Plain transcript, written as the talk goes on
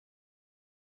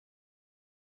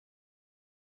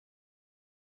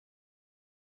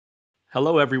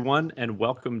Hello, everyone, and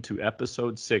welcome to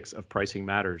episode 6 of Pricing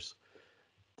Matters.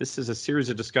 This is a series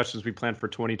of discussions we planned for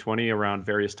 2020 around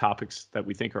various topics that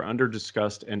we think are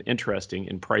under-discussed and interesting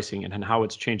in pricing and how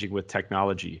it's changing with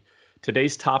technology.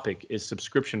 Today's topic is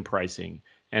subscription pricing,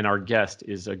 and our guest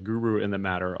is a guru in the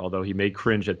matter, although he may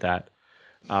cringe at that.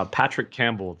 Patrick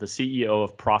Campbell, the CEO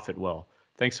of Profitwell.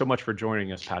 Thanks so much for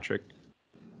joining us, Patrick.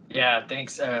 Yeah,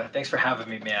 thanks. Thanks for having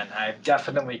me, man. I'm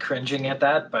definitely cringing at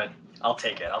that, but I'll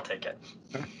take it.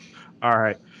 All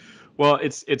right. Well,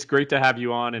 it's great to have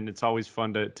you on, and it's always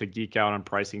fun to geek out on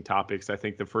pricing topics. I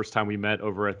think the first time we met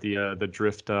over at the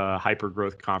Drift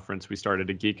Hypergrowth Conference, we started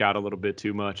to geek out a little bit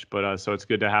too much. But so it's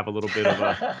good to have a little bit of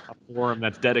a forum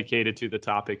that's dedicated to the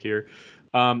topic here.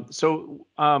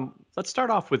 Let's start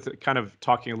off with kind of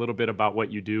talking a little bit about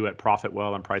what you do at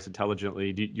Profitwell and Price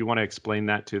Intelligently. Do you want to explain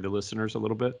that to the listeners a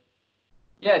little bit?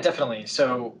 Yeah, definitely.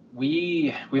 So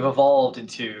we've evolved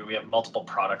into, we have multiple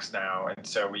products now. And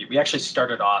so we actually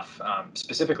started off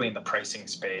specifically in the pricing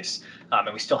space,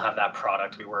 and we still have that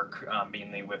product. We work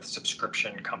mainly with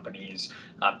subscription companies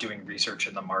doing research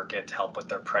in the market to help with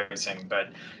their pricing. But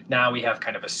now we have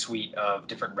kind of a suite of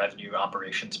different revenue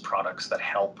operations products that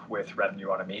help with revenue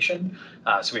automation.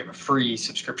 So we have a free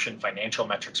subscription financial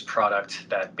metrics product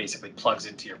that basically plugs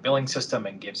into your billing system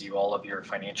and gives you all of your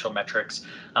financial metrics.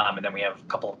 And then we have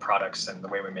couple of products, and the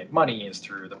way we make money is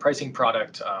through the pricing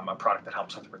product, a product that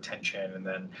helps with retention, and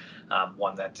then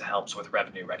one that helps with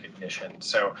revenue recognition.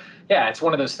 So yeah, it's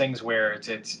one of those things where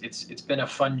it's been a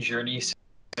fun journey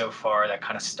so far that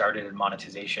kind of started in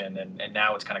monetization, and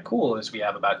now what's kind of cool is we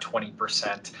have about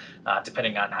 20%,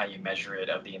 depending on how you measure it,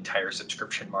 of the entire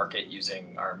subscription market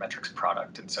using our metrics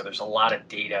product. And so there's a lot of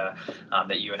data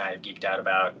that you and I have geeked out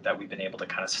about that we've been able to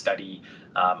kind of study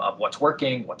of what's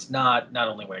working, what's not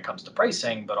only when it comes to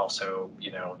pricing, but also,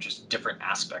 just different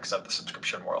aspects of the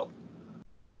subscription world.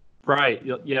 Right.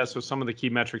 Yeah. So some of the key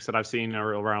metrics that I've seen are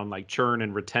around like churn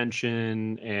and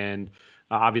retention, and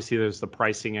obviously there's the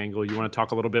pricing angle. You want to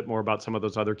talk a little bit more about some of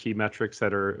those other key metrics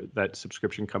that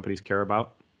subscription companies care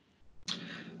about?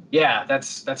 Yeah,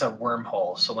 that's a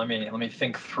wormhole. So let me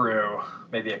think through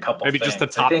maybe a couple maybe things. Just the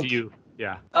top few.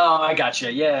 Yeah. Oh, I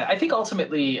gotcha. Yeah, I think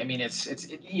ultimately, I mean, it's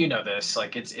this,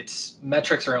 like it's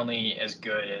metrics are only as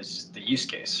good as the use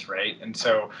case, right? And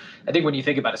so I think when you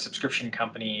think about a subscription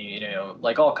company,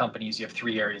 like all companies, you have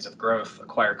three areas of growth: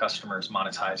 acquire customers,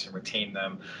 monetize, and retain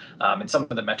them. And some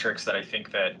of the metrics that I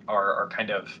think that are kind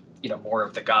of more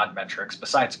of the God metrics,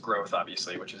 besides growth,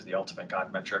 obviously, which is the ultimate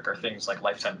God metric, are things like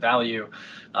lifetime value,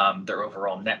 their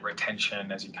overall net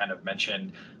retention, as you kind of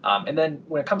mentioned. And then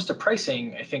when it comes to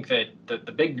pricing, I think that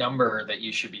the big number that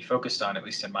you should be focused on, at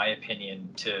least in my opinion,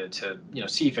 to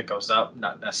see if it goes up,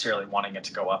 not necessarily wanting it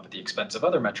to go up at the expense of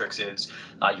other metrics, is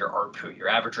your ARPU, your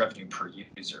average revenue per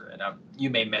user. And you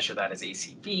may measure that as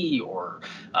ACV or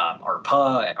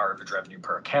ARPA, average revenue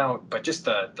per account, but just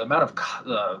the amount of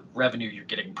the revenue you're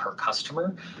getting per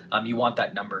customer, you want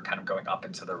that number kind of going up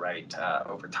and to the right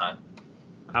over time.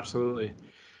 Absolutely.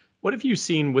 What have you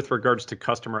seen with regards to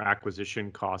customer acquisition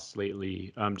costs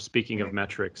lately? Speaking of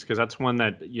metrics, because that's one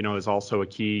that is also a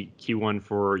key one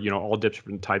for all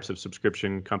different types of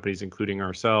subscription companies, including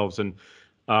ourselves. And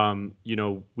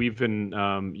we've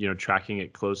been tracking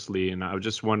it closely, and I was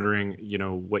just wondering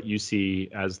what you see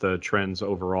as the trends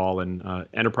overall in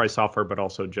enterprise software, but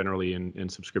also generally in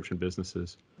subscription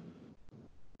businesses.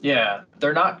 Yeah,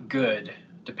 they're not good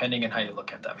depending on how you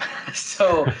look at them.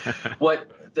 So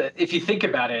if you think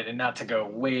about it, and not to go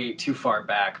way too far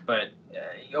back, but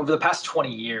over the past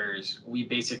 20 years, we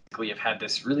basically have had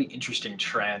this really interesting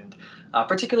trend,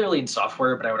 particularly in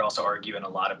software, but I would also argue in a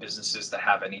lot of businesses that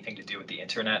have anything to do with the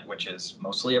internet, which is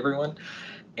mostly everyone,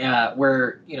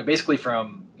 where, basically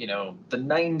from, the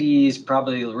 90s,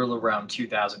 probably really around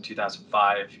 2000,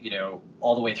 2005,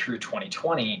 all the way through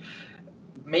 2020,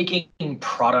 making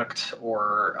product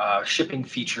or shipping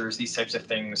features, these types of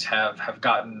things have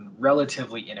gotten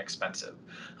relatively inexpensive.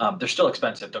 They're still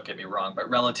expensive, don't get me wrong, but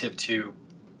relative to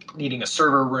needing a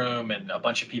server room and a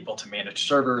bunch of people to manage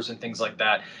servers and things like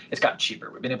that, it's gotten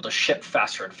cheaper. We've been able to ship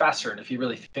faster and faster. And if you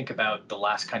really think about the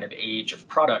last kind of age of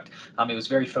product, it was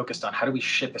very focused on how do we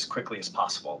ship as quickly as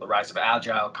possible. The rise of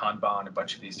Agile, Kanban, a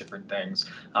bunch of these different things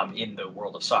in the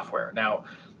world of software. Now,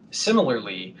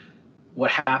 similarly, what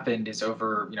happened is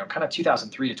over, kind of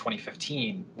 2003 to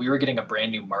 2015, we were getting a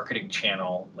brand new marketing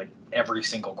channel like every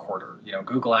single quarter.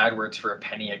 Google AdWords for a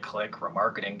penny a click,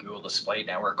 remarketing, Google Display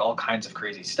Network, all kinds of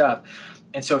crazy stuff.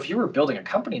 And so if you were building a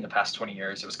company in the past 20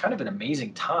 years, it was kind of an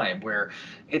amazing time where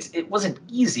it wasn't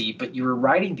easy, but you were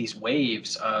riding these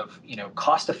waves of,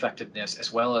 cost effectiveness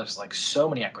as well as like so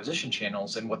many acquisition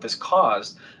channels. And what this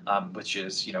caused, which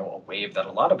is, a wave that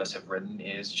a lot of us have ridden,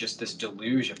 is just this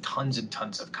deluge of tons and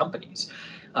tons of companies.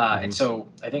 And so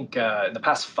I think in the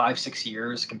past 5-6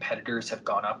 years, competitors have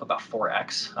gone up about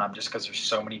 4x, just because there's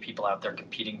so many people out there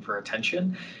competing for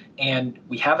attention. And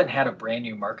we haven't had a brand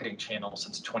new marketing channel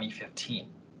since 2015.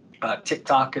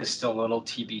 TikTok is still a little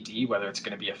TBD whether it's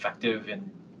going to be effective in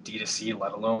D2C,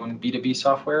 let alone B2B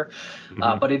software.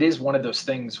 But it is one of those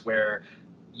things where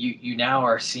you now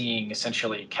are seeing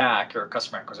essentially CAC, or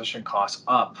customer acquisition costs,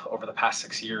 up over the past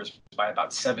 6 years by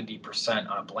about 70%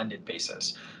 on a blended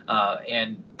basis.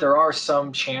 And there are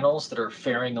some channels that are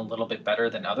faring a little bit better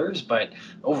than others, but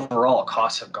overall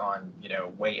costs have gone,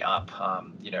 way up,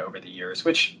 over the years,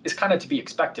 which is kind of to be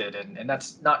expected. And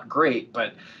that's not great,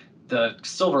 but the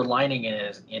silver lining in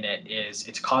it is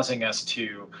it's causing us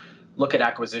to look at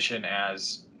acquisition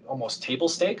as almost table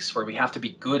stakes, where we have to be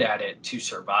good at it to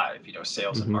survive,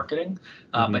 sales and marketing.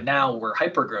 But now where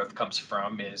hypergrowth comes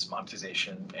from is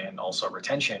monetization and also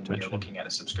retention when you're looking at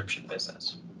a subscription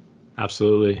business.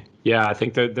 Absolutely. Yeah, I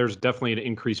think that there's definitely an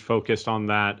increased focus on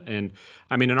that. And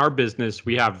I mean, in our business,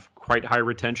 we have quite high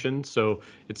retention. So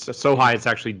it's so high, it's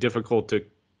actually difficult to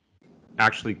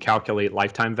actually calculate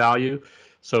lifetime value.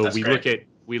 So That's great.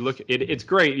 It's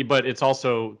great, but it's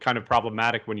also kind of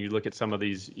problematic when you look at some of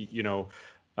these,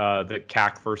 the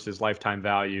CAC versus lifetime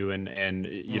value and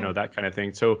that kind of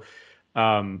thing. So,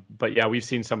 but yeah, we've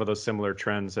seen some of those similar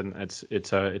trends, and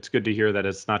it's good to hear that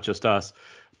it's not just us.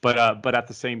 But at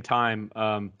the same time,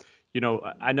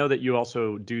 I know that you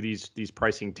also do these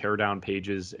pricing teardown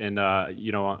pages, and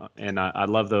I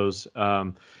love those.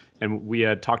 And we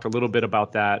had talked a little bit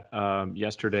about that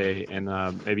yesterday, and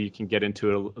maybe you can get into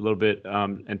it a little bit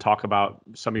and talk about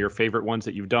some of your favorite ones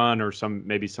that you've done, or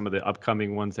maybe some of the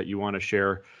upcoming ones that you want to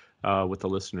share with the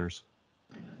listeners.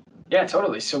 Yeah,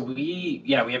 totally. So we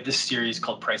have this series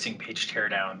called Pricing Page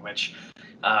Teardown, which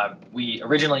we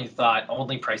originally thought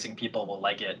only pricing people will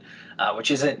like it,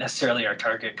 which isn't necessarily our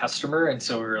target customer. And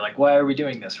so we were like, why are we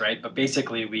doing this, right? But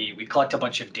basically, we collect a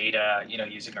bunch of data,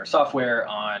 using our software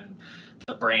on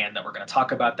the brand that we're going to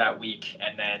talk about that week.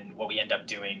 And then what we end up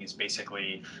doing is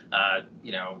basically,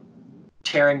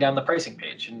 tearing down the pricing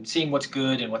page and seeing what's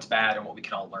good and what's bad and what we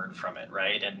can all learn from it,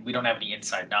 right? And we don't have any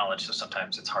inside knowledge, so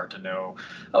sometimes it's hard to know,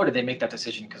 did they make that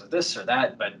decision because of this or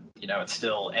that? But it's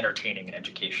still entertaining and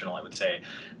educational, I would say.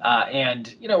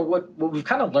 And what we've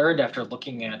kind of learned after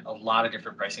looking at a lot of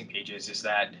different pricing pages is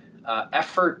that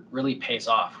effort really pays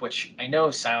off, which I know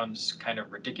sounds kind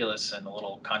of ridiculous and a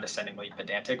little condescendingly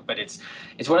pedantic, but it's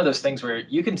one of those things where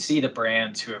you can see the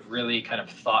brands who have really kind of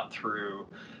thought through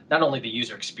not only the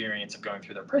user experience of going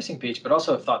through their pricing page, but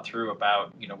also have thought through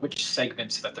about, which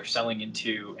segments that they're selling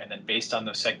into, and then based on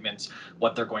those segments,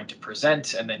 what they're going to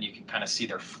present, and then you can kind of see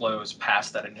their flows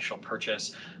past that initial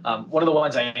purchase. One of the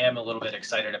ones I am a little bit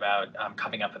excited about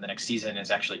coming up in the next season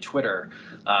is actually Twitter,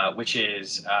 which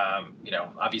is,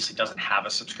 obviously doesn't have a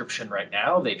subscription right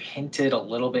now. They've hinted a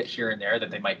little bit here and there that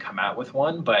they might come out with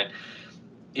one, but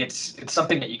it's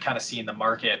something that you kind of see in the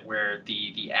market where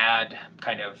the ad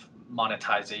kind of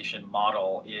monetization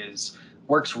model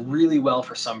works really well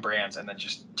for some brands and then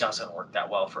just doesn't work that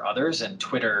well for others. And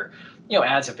Twitter,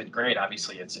 ads have been great.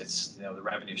 Obviously, it's the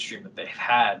revenue stream that they've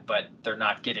had, but they're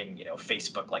not getting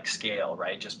Facebook like scale,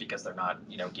 right? Just because they're not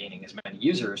gaining as many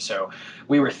users. So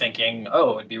we were thinking,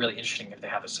 it'd be really interesting if they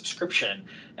have a subscription.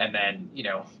 And then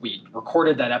we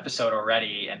recorded that episode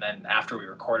already, and then after we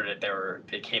recorded it,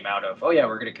 they came out of, we're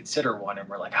going to consider one, and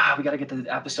we're like, we got to get the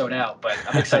episode out. But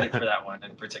I'm excited for that one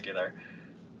in particular.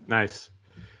 Nice.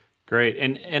 Great.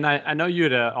 And I know you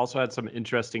had also had some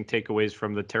interesting takeaways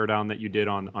from the teardown that you did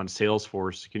on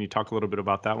Salesforce. Can you talk a little bit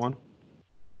about that one?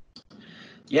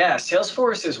 Yeah,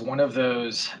 Salesforce is one of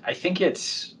those, I think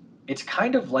it's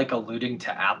kind of like alluding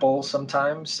to Apple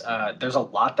sometimes. There's a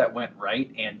lot that went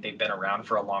right, and they've been around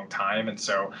for a long time. And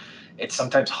so it's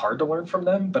sometimes hard to learn from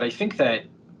them. But I think that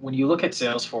when you look at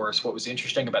Salesforce, what was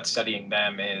interesting about studying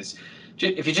them is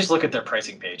if you just look at their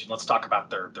pricing page, and let's talk about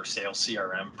their sales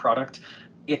CRM product,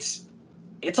 it's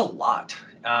a lot.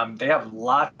 They have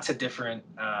lots of different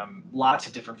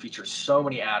features, so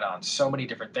many add-ons, so many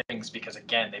different things, because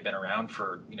again, they've been around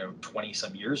for 20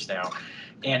 some years now.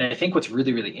 And I think what's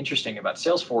really, really interesting about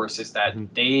Salesforce is that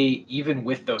they, even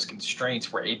with those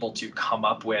constraints, were able to come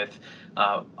up with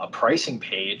a pricing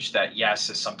page that, yes,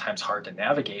 is sometimes hard to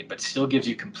navigate, but still gives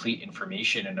you complete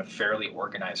information in a fairly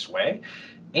organized way.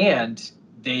 And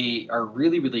they are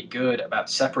really, really good about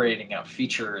separating out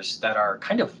features that are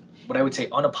kind of what I would say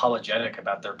unapologetic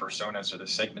about their personas or the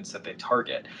segments that they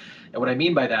target. And what I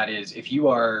mean by that is if you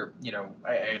are,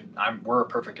 we're a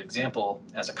perfect example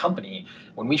as a company.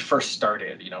 When we first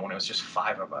started, when it was just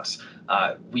 5 of us,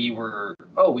 we were,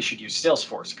 we should use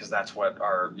Salesforce because that's what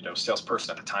our,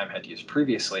 salesperson at the time had used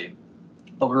previously.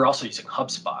 But we were also using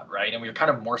HubSpot, right? And we were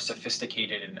kind of more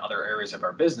sophisticated in other areas of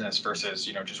our business versus,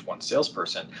 just one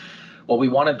salesperson. Well, we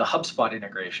wanted the HubSpot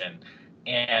integration,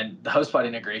 and the HubSpot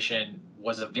integration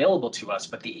was available to us,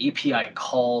 but the API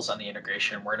calls on the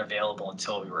integration weren't available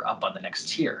until we were up on the next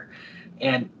tier.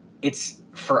 And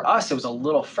for us, it was a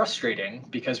little frustrating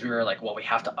because we were like, well, we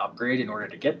have to upgrade in order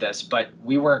to get this, but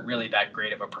we weren't really that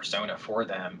great of a persona for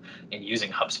them in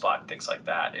using HubSpot and things like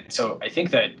that. And so I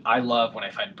think that I love when I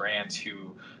find brands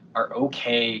who are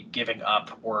okay giving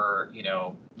up or,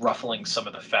 ruffling some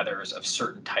of the feathers of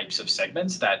certain types of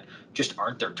segments that just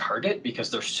aren't their target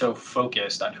because they're so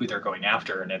focused on who they're going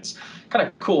after. And it's kind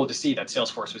of cool to see that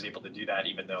Salesforce was able to do that,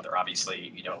 even though they're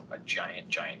obviously, a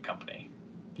giant company.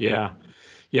 Yeah.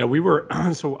 Yeah, we were,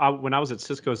 when I was at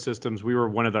Cisco Systems, we were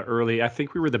one of the early, I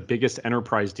think we were the biggest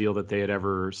enterprise deal that they had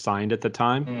ever signed at the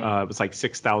time. It was like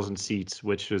 6,000 seats,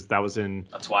 that was in,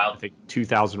 that's wild. I think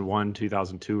 2001,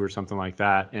 2002 or something like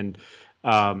that. And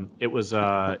it was,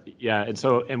 I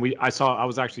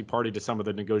was actually party to some of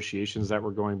the negotiations that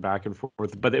were going back and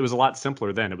forth, but it was a lot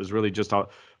simpler then. It was really just a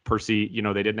per seat,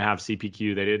 they didn't have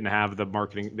CPQ, they didn't have the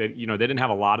marketing, they didn't have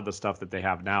a lot of the stuff that they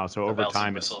have now. So over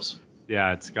time, it's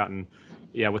gotten,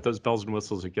 with those bells and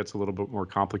whistles, it gets a little bit more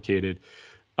complicated.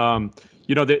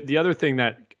 The other thing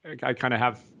that I kind of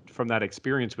have from that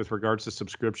experience with regards to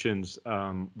subscriptions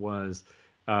was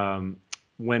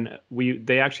when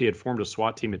they actually had formed a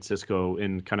SWAT team at Cisco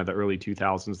in kind of the early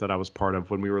 2000s that I was part of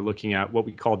when we were looking at what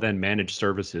we called then managed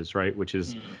services, right? Which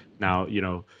is now,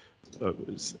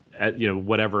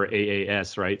 whatever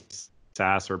AAS, right?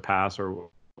 SaaS or PaaS or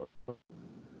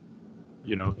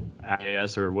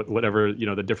IAS or whatever,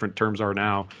 the different terms are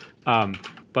now.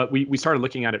 But we started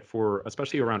looking at it for,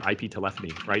 especially around IP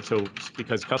telephony, right? So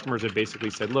because customers had basically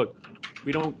said, look,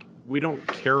 we don't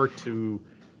care to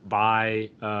buy,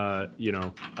 a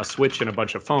switch and a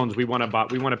bunch of phones. We want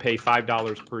to pay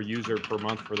 $5 per user per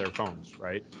month for their phones,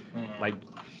 right?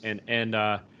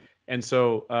 And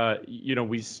so,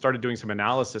 we started doing some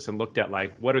analysis and looked at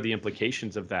like, what are the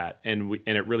implications of that? And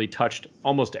it really touched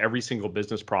almost every single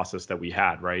business process that we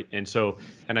had, right? And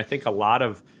I think a lot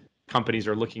of companies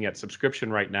are looking at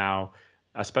subscription right now,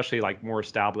 especially like more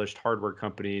established hardware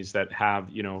companies that have,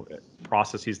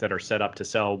 processes that are set up to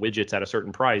sell widgets at a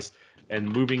certain price, and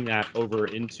moving that over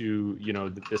into,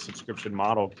 the subscription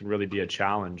model can really be a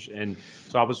challenge. And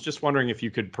so I was just wondering if you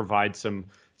could provide some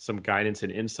guidance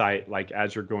and insight, like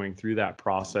as you're going through that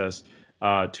process,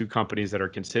 to companies that are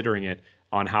considering it,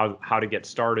 on how to get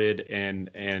started and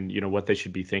what they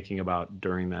should be thinking about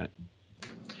during that.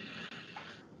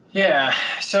 Yeah.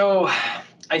 So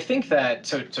I think that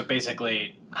so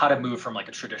basically how to move from like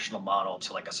a traditional model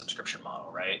to like a subscription model,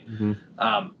 right?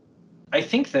 I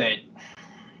think that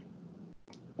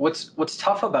what's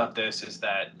tough about this is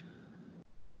that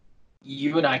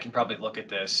you and I can probably look at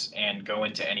this and go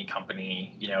into any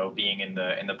company, being in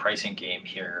the pricing game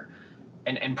here,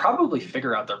 and probably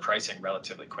figure out their pricing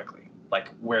relatively quickly, like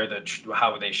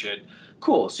how they should.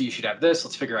 Cool. So you should have this.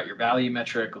 Let's figure out your value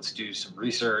metric. Let's do some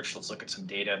research. Let's look at some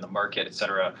data in the market, et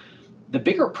cetera. The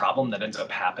bigger problem that ends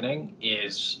up happening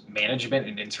is management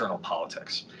and internal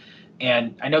politics.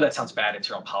 And I know that sounds bad,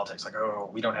 internal politics, like,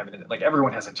 oh, we don't have it. Like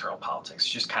everyone has internal politics,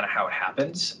 just kind of how it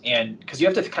happens. And because you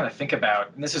have to kind of think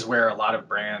about, and this is where a lot of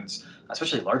brands,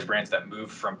 especially large brands that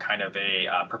move from kind of a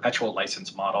perpetual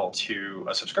license model to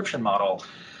a subscription model,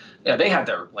 they had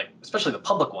their, like, especially the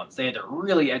public ones, they had to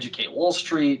really educate Wall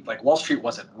Street. Like Wall Street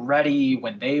wasn't ready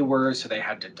when they were, so they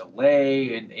had to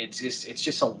delay. And it's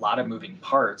just a lot of moving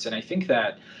parts. And I think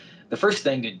that the first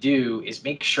thing to do is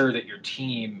make sure that your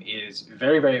team is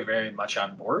very, very, very much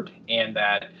on board, and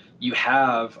that you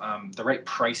have the right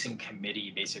pricing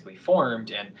committee basically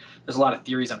formed. And there's a lot of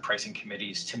theories on pricing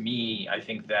committees. To me, I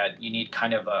think that you need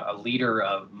kind of a leader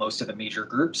of most of the major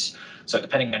groups. So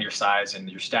depending on your size and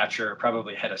your stature,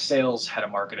 probably head of sales, head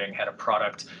of marketing, head of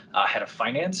product, head of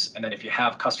finance. And then if you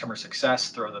have customer success,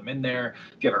 throw them in there.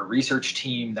 If you have a research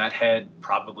team, that head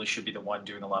probably should be the one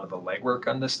doing a lot of the legwork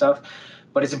on this stuff.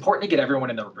 But it's important to get everyone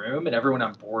in the room and everyone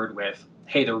on board with,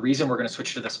 hey, the reason we're going to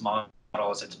switch to this model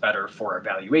models, it's better for our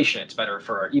valuation, it's better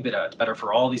for our EBITDA, it's better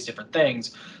for all these different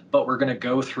things. But we're going to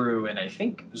go through, and I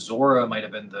think Zora might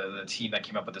have been the team that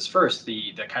came up with this first,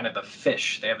 the kind of the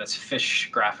fish. They have this fish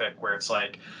graphic where it's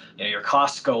like, your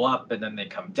costs go up and then they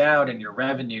come down, and your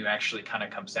revenue actually kind of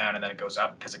comes down and then it goes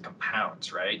up because it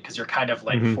compounds, right? Because you're kind of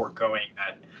like foregoing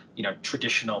that,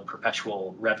 traditional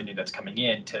perpetual revenue that's coming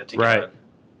in to get a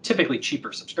typically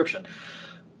cheaper subscription.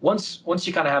 Once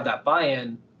you kind of have that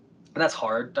buy-in, and that's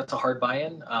hard. That's a hard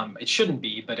buy-in. It shouldn't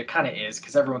be, but it kind of is,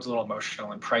 because everyone's a little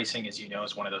emotional, and pricing, as you know,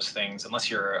 is one of those things.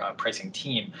 Unless you're a pricing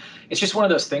team, it's just one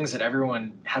of those things that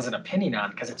everyone has an opinion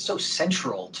on because it's so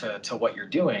central to what you're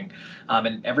doing,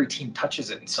 and every team touches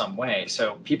it in some way.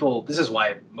 So this is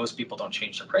why most people don't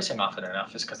change their pricing often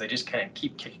enough, is because they just kind of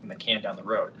keep kicking the can down the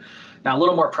road. Now, a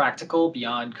little more practical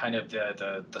beyond kind of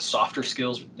the softer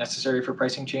skills necessary for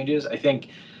pricing changes, I think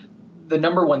the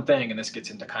number one thing, and this gets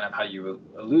into kind of how you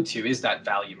allude to, is that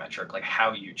value metric, like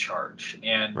how you charge.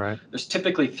 And there's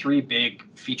typically three big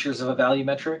features of a value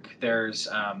metric. There's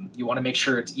you want to make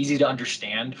sure it's easy to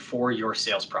understand for your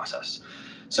sales process.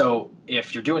 So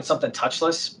if you're doing something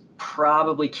touchless,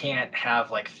 probably can't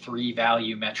have like three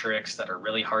value metrics that are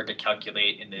really hard to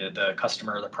calculate in the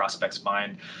customer or the prospect's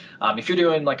mind. If you're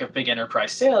doing like a big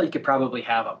enterprise sale, you could probably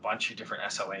have a bunch of different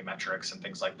SLA metrics and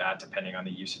things like that, depending on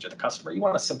the usage of the customer. You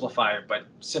want to simplify it, but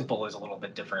simple is a little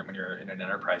bit different when you're in an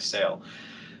enterprise sale.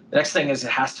 The next thing is it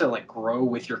has to like grow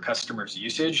with your customer's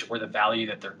usage or the value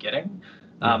that they're getting.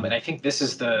 And I think this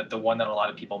is the one that a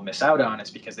lot of people miss out on, is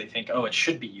because they think, oh, it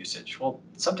should be usage. Well,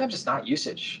 sometimes it's not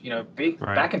usage.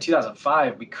 Back in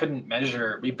 2005,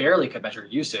 we barely could measure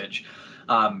usage.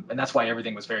 And that's why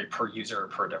everything was very per user,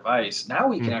 per device. Now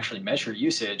we can actually measure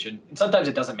usage, and sometimes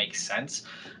it doesn't make sense.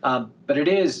 But it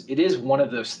is one of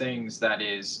those things that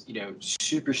is,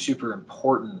 super, super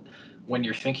important when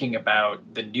you're thinking about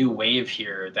the new wave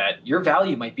here, that your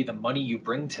value might be the money you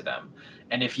bring to them.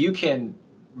 And if you can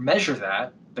measure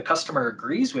that, the customer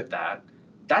agrees with that,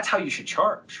 that's how you should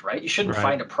charge, right? You shouldn't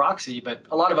find a proxy, but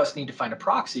a lot of us need to find a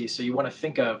proxy. So you want to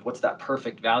think of what's that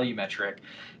perfect value metric.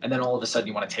 And then all of a sudden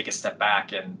you want to take a step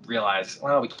back and realize,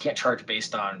 well, we can't charge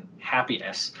based on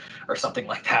happiness or something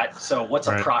like that. So what's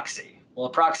a proxy? Well, a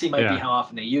proxy might be how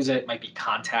often they use it, might be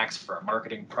contacts for a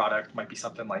marketing product, might be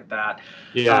something like that.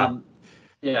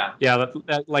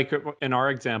 Like in our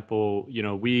example,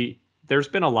 there's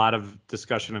been a lot of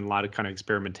discussion and a lot of kind of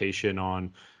experimentation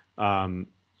on,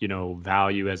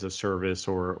 value as a service,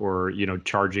 or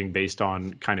charging based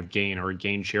on kind of gain or a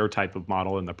gain share type of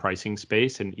model in the pricing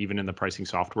space, and even in the pricing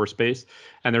software space.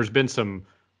 And there's been some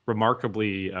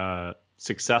remarkably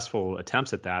successful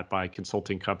attempts at that by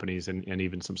consulting companies and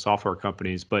even some software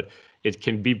companies, but it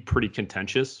can be pretty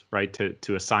contentious, right?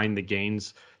 To assign the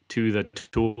gains to the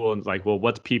tool, and like, well,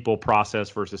 what's people, process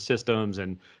versus systems,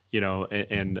 and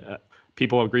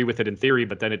people agree with it in theory,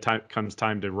 but then it comes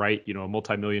time to write a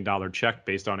multi-million-dollar check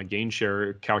based on a gain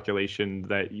share calculation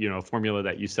that formula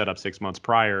that you set up 6 months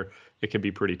prior. It can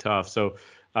be pretty tough. So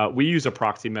we use a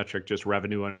proxy metric, just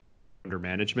revenue under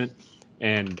management.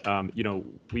 And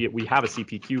we have a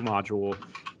CPQ module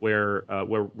where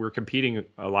we're competing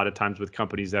a lot of times with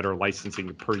companies that are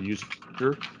licensing per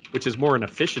user, which is more an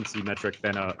efficiency metric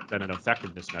than an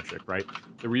effectiveness metric, right?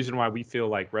 The reason why we feel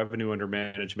like revenue under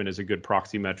management is a good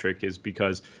proxy metric is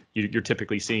because you're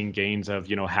typically seeing gains of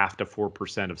 0.5 to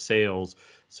 4% of sales.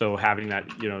 So having that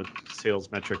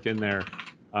sales metric in there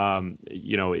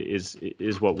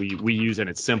is what we use, and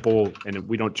it's simple, and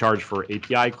we don't charge for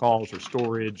API calls or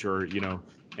storage or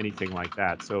anything like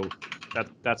that. So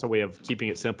that's a way of keeping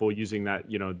it simple, using that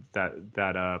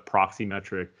that proxy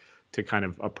metric to kind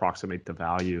of approximate the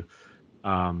value.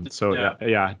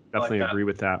 Definitely agree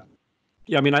with that.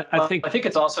 Yeah, I mean, I think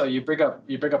it's also, you bring up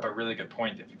a really good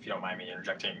point, if you don't mind me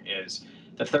interjecting. Is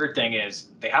the third thing is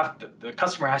the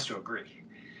customer has to agree.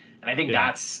 And I think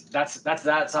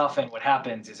that's often what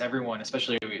happens, is everyone,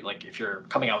 especially like if you're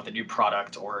coming out with a new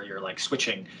product or you're like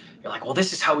switching, you're like, well,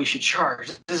 this is how we should charge.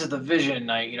 This is the vision.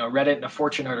 I read it in a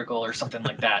Fortune article or something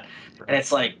like that. And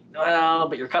it's like, well,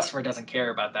 but your customer doesn't care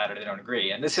about that, or they don't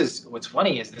agree. And this is what's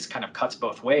funny, is this kind of cuts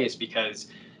both ways, because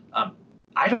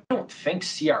I don't think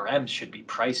CRM should be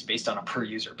priced based on a per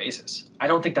user basis. I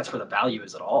don't think that's where the value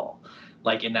is at all,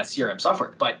 like in that CRM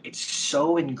software. But it's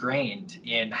so ingrained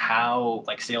in how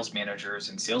like sales managers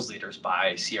and sales leaders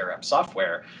buy CRM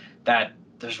software that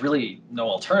there's really no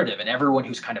alternative. And everyone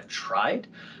who's kind of tried,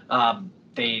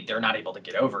 they're not able to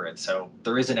get over it. So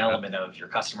there is an element of your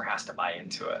customer has to buy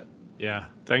into it. Yeah.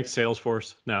 Thanks,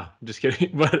 Salesforce. No, I'm just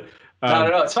kidding. But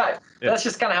No, it's fine. Yeah, That's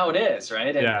just kind of how it is,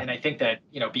 right? yeah, And I think that,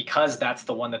 because that's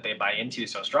the one that they buy into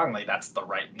so strongly, that's the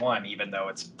right one, even though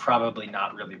it's probably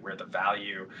not really where the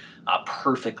value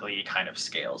perfectly kind of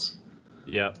scales.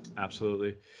 yeah,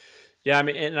 absolutely. Yeah, I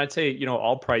mean, and I'd say,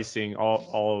 all pricing,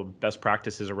 all best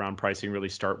practices around pricing really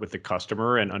start with the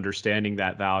customer and understanding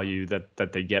that value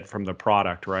that they get from the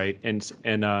product, right? I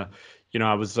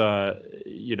was, I've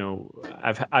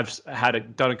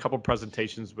done a couple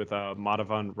presentations with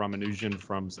Madhavan Ramanujan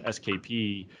from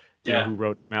SKP, Yeah. who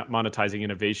wrote Monetizing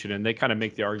Innovation, and they kind of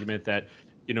make the argument that,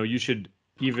 you should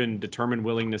even determine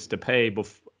willingness to pay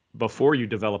before you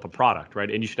develop a product,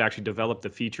 right? And you should actually develop the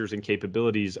features and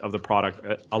capabilities of the product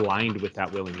aligned with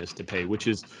that willingness to pay, which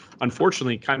is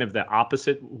unfortunately kind of the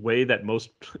opposite way that most,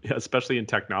 especially in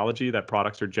technology, that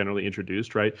products are generally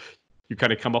introduced, right? You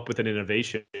kind of come up with an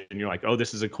innovation and you're like, oh,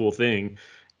 this is a cool thing.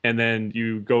 And then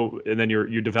you go and then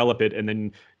you develop it. And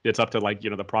then it's up to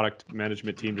the product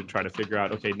management team to try to figure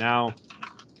out, okay, now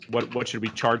what should we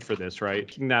charge for this, right?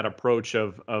 Taking that approach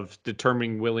of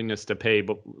determining willingness to pay,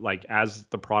 but as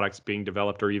the product's being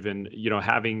developed, or even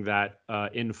having that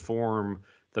inform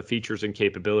the features and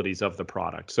capabilities of the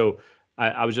product. So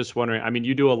I was just wondering, I mean,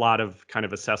 you do a lot of kind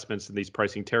of assessments in these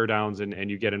pricing teardowns, and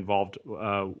you get involved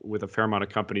with a fair amount of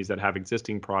companies that have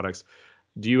existing products.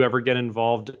 Do you ever get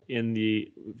involved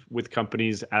with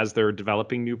companies as they're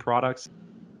developing new products?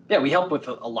 Yeah, we help with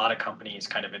a lot of companies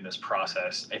kind of in this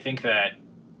process. I think that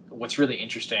what's really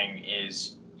interesting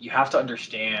is you have to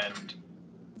understand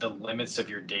the limits of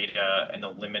your data and the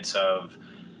limits of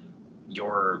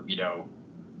your,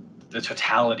 the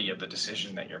totality of the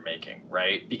decision that you're making,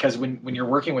 right? Because when you're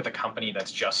working with a company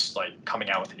that's just like coming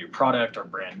out with a new product or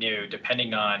brand new,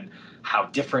 depending on how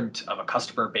different of a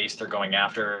customer base they're going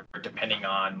after, or depending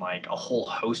on like a whole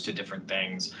host of different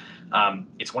things,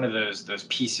 it's one of those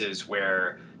pieces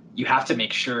where you have to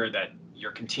make sure that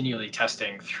you're continually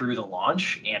testing through the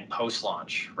launch and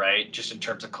post-launch, right? Just in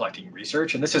terms of collecting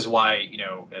research. And this is why,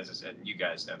 as you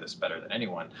guys know this better than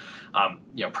anyone,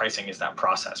 pricing is that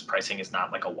process. Pricing is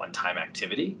not like a one-time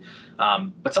activity.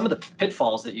 But some of the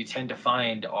pitfalls that you tend to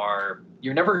find are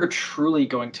you're never truly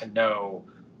going to know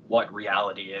what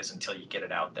reality is until you get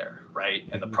it out there, right?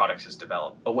 And the product is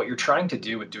developed. But what you're trying to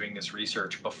do with doing this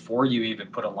research before you even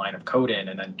put a line of code in,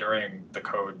 and then during the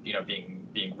code,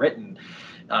 being written,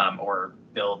 or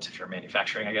built if you're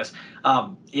manufacturing, I guess,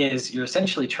 is you're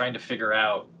essentially trying to figure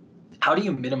out how do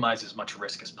you minimize as much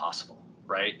risk as possible,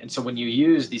 right? And so when you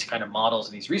use these kind of models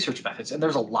and these research methods, and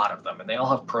there's a lot of them, and they all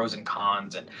have pros and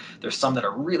cons, and there's some that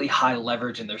are really high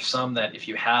leverage, and there's some that if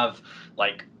you have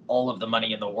like all of the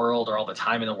money in the world or all the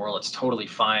time in the world, it's totally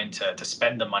fine to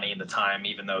spend the money and the time,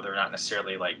 even though they're not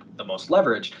necessarily like the most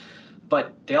leveraged.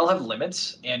 But they all have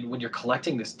limits. And when you're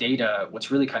collecting this data, what's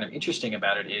really kind of interesting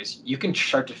about it is you can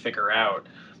start to figure out,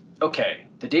 okay,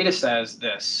 the data says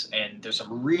this, and there's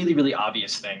some really, really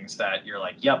obvious things that you're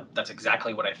like, yep, that's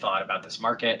exactly what I thought about this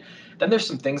market. Then there's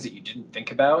some things that you didn't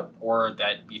think about or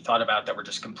that you thought about that were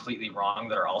just completely wrong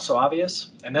that are also obvious.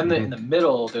 And then in the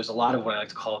middle, there's a lot of what I like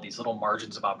to call these little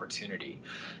margins of opportunity.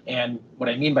 And what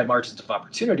I mean by margins of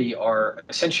opportunity are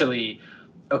essentially,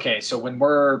 okay, so when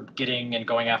we're getting and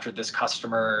going after this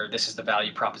customer, this is the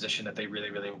value proposition that they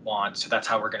really, really want. So that's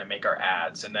how we're going to make our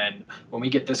ads. And then when we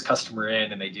get this customer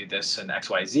in and they do this and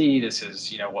XYZ, this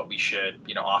is, what we should,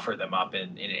 offer them up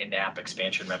in in-app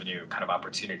expansion revenue kind of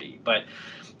opportunity. But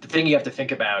the thing you have to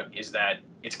think about is that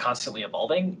it's constantly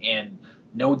evolving, and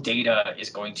no data is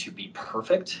going to be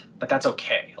perfect, but that's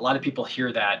okay. A lot of people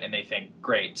hear that and they think,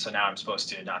 great, so now I'm supposed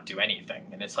to not do anything.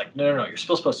 And it's like, no, you're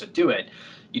still supposed to do it.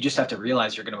 You just have to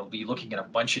realize you're going to be looking at a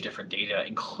bunch of different data,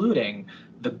 including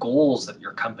the goals that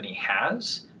your company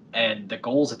has and the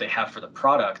goals that they have for the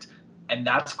product. And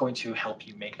that's going to help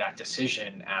you make that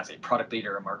decision as a product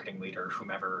leader, a marketing leader,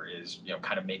 whomever is,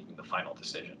 kind of making the final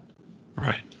decision.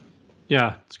 Right.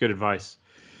 Yeah, it's good advice.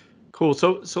 Cool.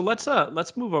 So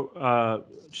let's move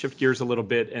shift gears a little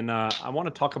bit, and I want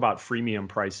to talk about freemium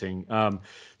pricing.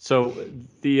 So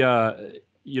the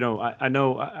I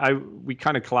know we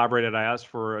kind of collaborated. I asked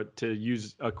to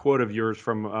use a quote of yours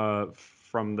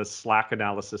from the Slack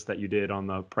analysis that you did on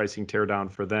the pricing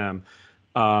teardown for them,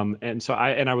 and so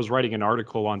I was writing an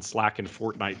article on Slack and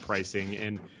Fortnite pricing,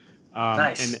 and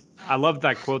Nice. I love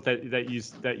that quote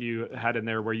that you had in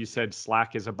there where you said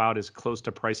Slack is about as close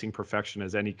to pricing perfection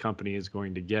as any company is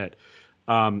going to get.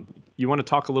 You want to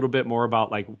talk a little bit more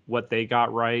about like what they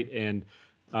got right and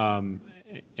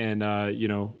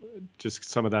just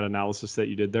some of that analysis that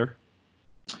you did there?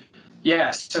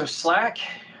 Yeah, so Slack,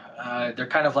 they're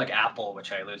kind of like Apple,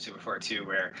 which I alluded to before too,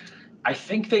 where I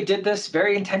think they did this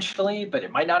very intentionally, but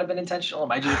it might not have been intentional. It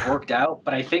might just have worked out.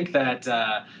 But I think that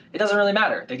it doesn't really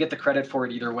matter. They get the credit for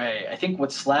it either way. I think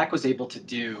what Slack was able to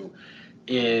do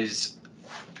is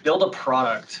build a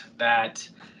product that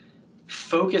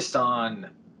focused on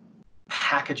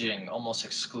packaging almost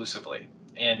exclusively.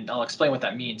 And I'll explain what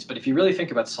that means. But if you really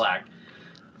think about Slack,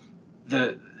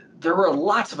 there were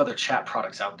lots of other chat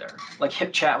products out there. Like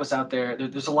HipChat was out there.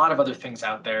 There's a lot of other things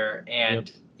out there,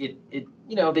 and it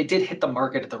they did hit the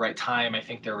market at the right time. I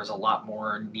think there was a lot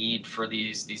more need for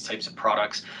these types of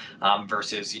products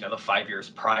versus the 5 years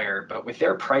prior. But with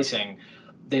their pricing,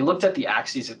 they looked at the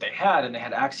axes that they had, and they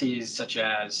had axes such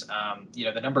as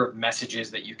the number of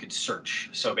messages that you could search.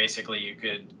 So basically, you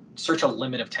could search a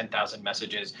limit of 10,000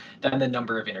 messages, then the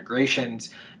number of integrations,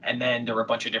 and then there were a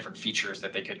bunch of different features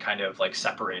that they could kind of like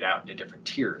separate out into different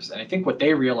tiers. And I think what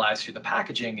they realized through the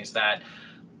packaging is that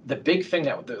the big thing,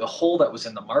 that the hole that was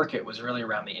in the market, was really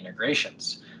around the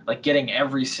integrations, like getting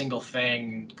every single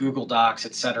thing, Google Docs,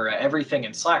 et cetera, everything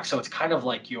in Slack. So it's kind of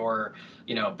like your,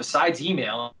 besides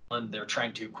email, and they're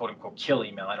trying to quote unquote kill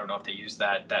email. I don't know if they use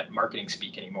that marketing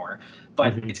speak anymore,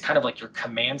 but it's kind of like your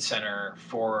command center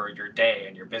for your day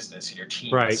and your business and your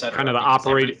team, et Right. cetera. Kind of the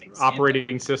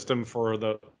operating system for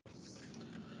the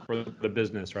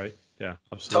business, right? Yeah,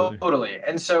 absolutely. Totally.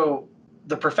 And so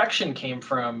the perfection came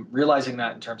from realizing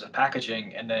that in terms of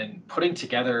packaging, and then putting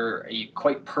together a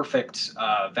quite perfect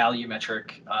value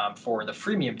metric for the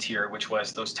freemium tier, which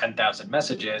was those 10,000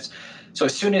 messages. So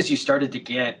as soon as you started to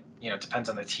get, it depends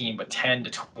on the team, but 10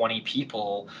 to 20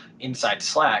 people inside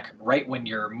Slack, right when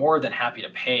you're more than happy to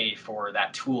pay for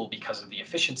that tool because of the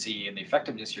efficiency and the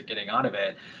effectiveness you're getting out of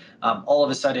it, all of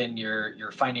a sudden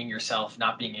you're finding yourself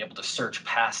not being able to search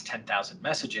past 10,000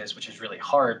 messages, which is really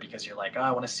hard because you're like, oh, I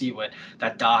want to see what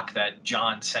that doc that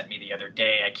John sent me the other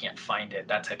day, I can't find it,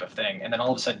 that type of thing. And then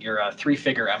all of a sudden you're a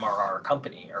 3-figure MRR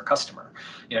company or customer.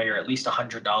 You're at least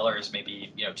 $100,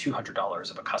 maybe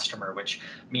 $200 of a customer, which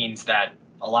means that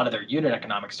a lot of their unit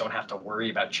economics don't have to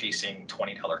worry about chasing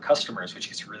 $20 customers,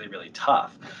 which is really, really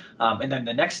tough. And then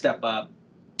the next step up,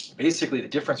 basically the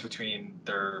difference between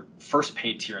their first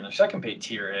paid tier and their second paid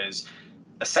tier is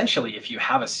essentially if you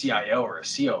have a CIO or a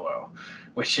COO,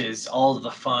 which is all of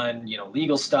the fun,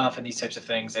 legal stuff and these types of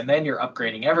things, and then you're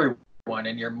upgrading everyone,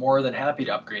 and you're more than happy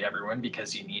to upgrade everyone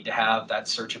because you need to have that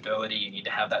searchability, you need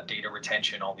to have that data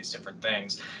retention, all these different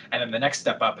things. And then the next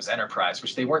step up is enterprise,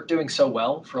 which they weren't doing so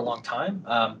well for a long time,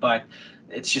 but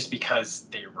it's just because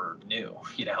they were new,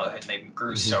 and they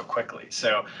grew so quickly.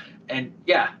 So, and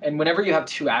whenever you have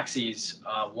two axes,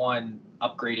 one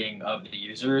upgrading of the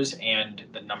users and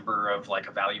the number of like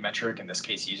a value metric, in this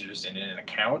case, users in an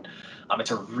account,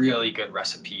 it's a really good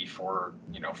recipe for,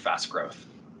 fast growth.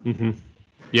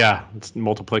 Yeah, it's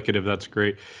multiplicative. That's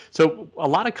great. So a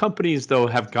lot of companies, though,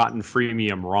 have gotten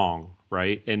freemium wrong,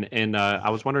 right? And I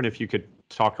was wondering if you could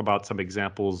talk about some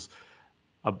examples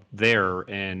up there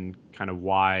and kind of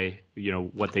why,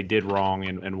 what they did wrong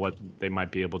and what they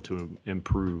might be able to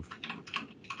improve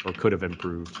or could have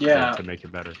improved to make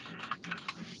it better.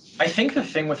 I think the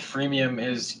thing with freemium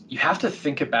is you have to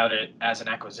think about it as an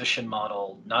acquisition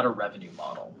model, not a revenue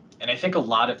model. And I think a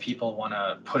lot of people want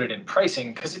to put it in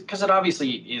pricing because it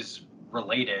obviously is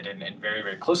related and very,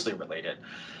 very closely related.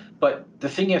 But the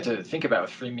thing you have to think about with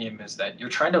freemium is that you're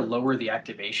trying to lower the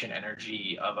activation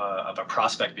energy of a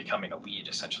prospect becoming a lead,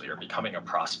 essentially, or becoming a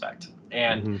prospect.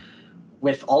 And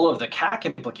with all of the CAC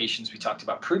implications we talked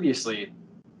about previously,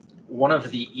 one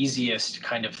of the easiest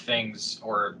kind of things,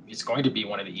 or it's going to be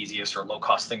one of the easiest or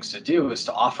low-cost things to do, is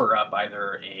to offer up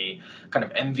either a kind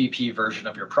of MVP version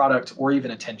of your product or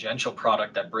even a tangential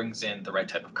product that brings in the right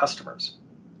type of customers.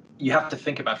 You have to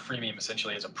think about freemium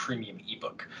essentially as a premium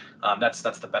ebook. That's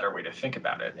the better way to think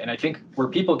about it. And I think where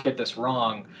people get this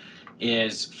wrong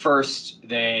is first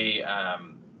they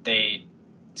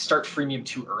start freemium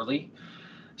too early.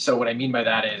 So what I mean by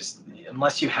that is,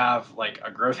 unless you have like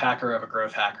a growth hacker of a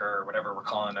growth hacker, or whatever we're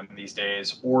calling them these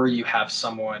days, or you have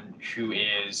someone who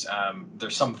is,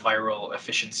 there's some viral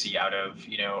efficiency out of,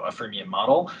 a freemium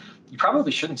model, you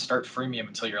probably shouldn't start freemium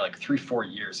until you're like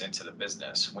 3-4 years into the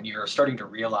business, when you're starting to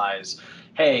realize,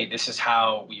 hey, this is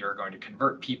how we are going to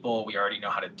convert people. We already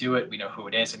know how to do it. We know who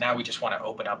it is. And now we just want to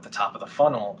open up the top of the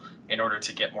funnel in order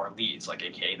to get more leads, like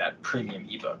AKA that premium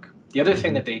ebook. The other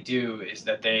thing that they do is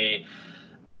that they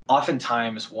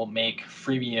oftentimes will make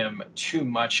freemium too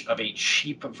much of a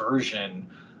cheap version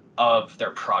of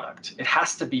their product. It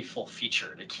has to be full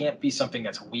featured. It can't be something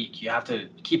that's weak. You have to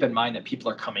keep in mind that people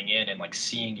are coming in and like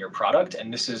seeing your product,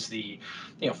 and this is the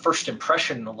first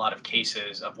impression in a lot of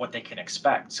cases of what they can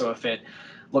expect. So if it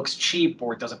looks cheap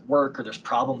or it doesn't work or there's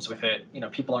problems with it,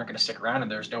 people aren't going to stick around and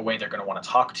there's no way they're going to want to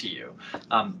talk to you.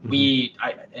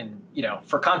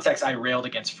 For context, I railed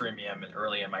against freemium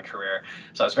early in my career.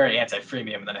 So I was very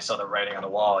anti-freemium, and then I saw the writing on the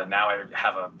wall, and now I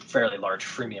have a fairly large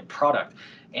freemium product.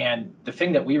 And the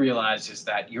thing that we realized is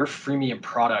that your freemium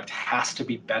product has to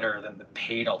be better than the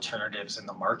paid alternatives in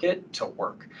the market to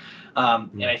work.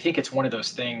 And I think it's one of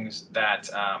those things that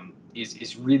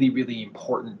is really, really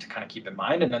important to kind of keep in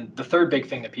mind. And then the third big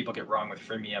thing that people get wrong with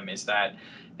freemium is that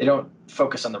they don't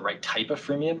focus on the right type of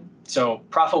freemium. So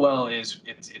Profitwell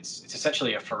it's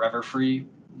essentially a forever free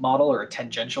model or a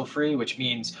tangential free, which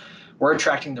means we're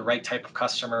attracting the right type of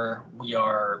customer. We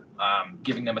are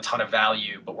giving them a ton of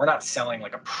value, but we're not selling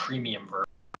like a premium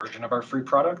version of our free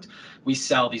product. We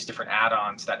sell these different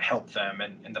add-ons that help them,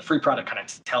 and the free product kind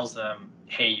of tells them,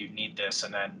 hey, you need this,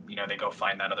 and then they go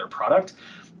find that other product.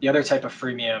 The other type of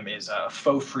freemium is a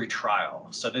faux free trial.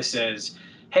 So this is,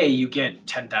 hey, you get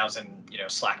 10,000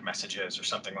 Slack messages or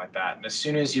something like that, and as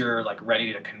soon as you're like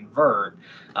ready to convert,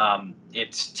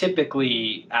 it's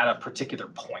typically at a particular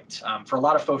point. For a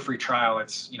lot of faux free trial,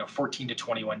 it's 14 to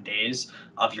 21 days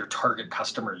of your target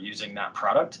customer using that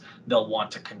product. They'll want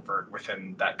to convert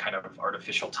within that kind of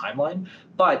artificial timeline.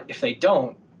 But if they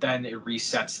don't, then it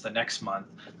resets the next month,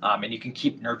 and you can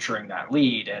keep nurturing that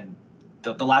lead. And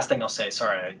the last thing I'll say,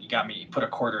 sorry, you got me, you put a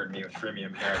quarter in me with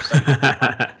freemium here,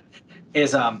 so,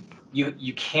 is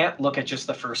you can't look at just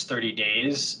the first 30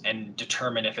 days and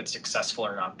determine if it's successful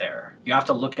or not there. You have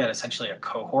to look at essentially a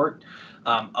cohort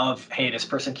of, hey, this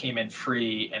person came in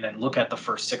free, and then look at the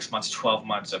first 6 months, 12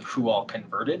 months of who all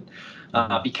converted,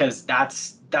 because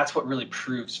that's what really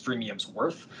proves freemium's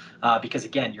worth. Because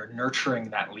again, you're nurturing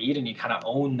that lead, and you kind of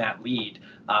own that lead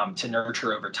to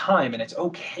nurture over time. And it's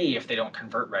okay if they don't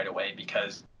convert right away,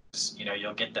 because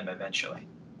you'll get them eventually.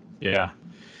 Yeah.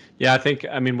 Yeah, I think,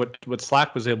 what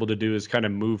Slack was able to do is kind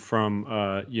of move from,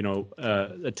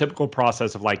 a typical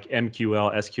process of like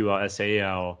MQL, SQL,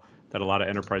 SAL that a lot of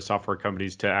enterprise software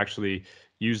companies, to actually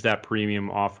use that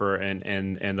premium offer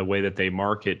and the way that they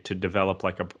market to develop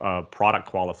like a product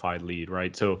qualified lead,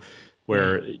 right? So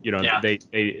where,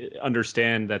 they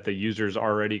understand that the user's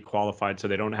already qualified, so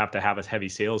they don't have to have a heavy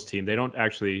sales team.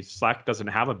 Slack doesn't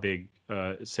have a big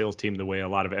sales team the way a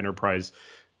lot of enterprise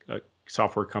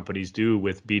software companies do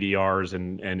with BDRs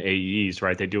and AEs,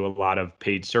 right? They do a lot of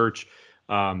paid search.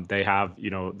 They have,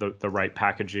 the right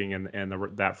packaging, and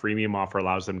that freemium offer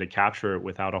allows them to capture it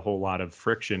without a whole lot of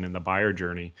friction in the buyer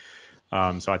journey.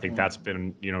 So I think that's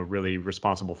been, really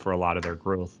responsible for a lot of their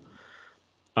growth.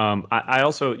 I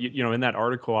also, in that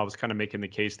article, I was kind of making the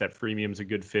case that freemium is a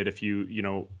good fit if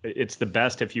it's the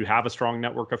best if you have a strong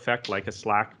network effect like a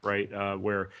Slack, right?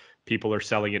 Where people are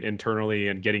selling it internally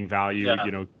and getting value,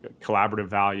 collaborative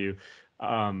value.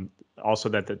 Also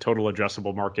that the total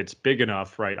addressable market's big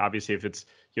enough, right? Obviously, if it's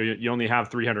you only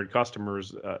have 300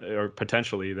 customers or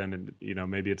potentially, then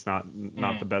maybe it's not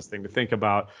the best thing to think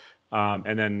about.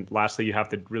 And then lastly, you have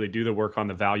to really do the work on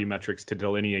the value metrics to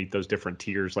delineate those different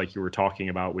tiers like you were talking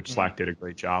about, which Slack did a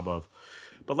great job of.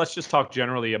 But let's just talk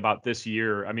generally about this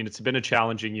year. It's been a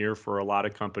challenging year for a lot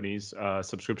of companies,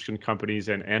 subscription companies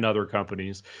and other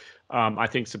companies. I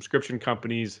think subscription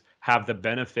companies have the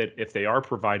benefit, if they are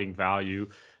providing value,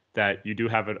 that you do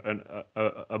have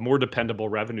a more dependable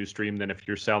revenue stream than if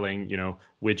you're selling,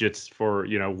 widgets for,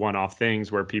 one-off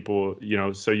things where people,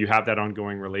 so you have that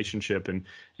ongoing relationship.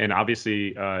 And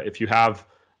obviously, if you have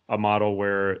a model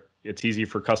where it's easy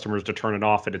for customers to turn it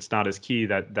off and it's not as key,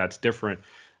 that's different.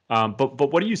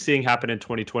 But what are you seeing happen in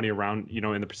 2020 around,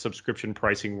 in the subscription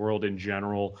pricing world in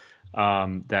general,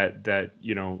 that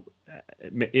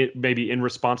it maybe in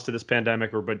response to this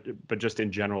pandemic but just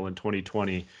in general in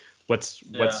 2020, what's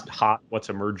hot, what's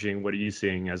emerging, what are you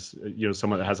seeing as,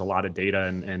 someone that has a lot of data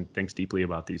and thinks deeply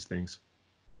about these things?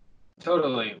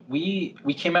 Totally. We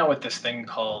came out with this thing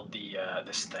called the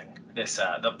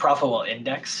Profitwell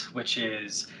Index, which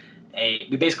is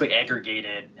we basically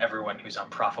aggregated everyone who's on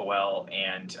Profitwell,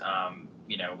 and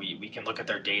we can look at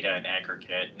their data in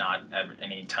aggregate, not at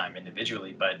any time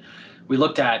individually, but we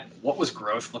looked at what was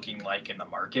growth looking like in the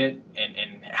market, and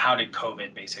how did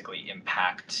COVID basically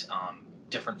impact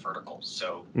different verticals.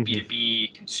 So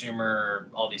B2B, consumer,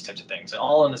 all these types of things,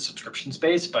 all in the subscription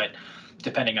space, but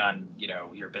depending on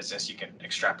your business, you can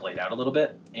extrapolate out a little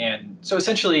bit. And so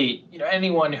essentially,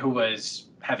 anyone who was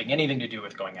having anything to do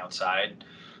with going outside,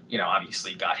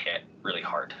 obviously got hit really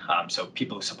hard. So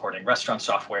people supporting restaurant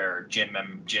software,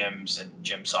 gyms and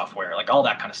gym software, like all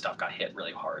that kind of stuff got hit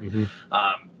really hard.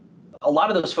 a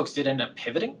lot of those folks did end up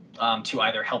pivoting to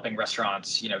either helping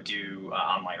restaurants, do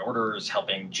online orders,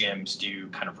 helping gyms do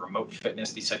kind of remote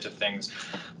fitness, these types of things.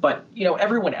 But,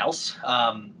 everyone else,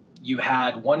 you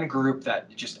had one group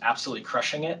that just absolutely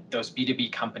crushing it, those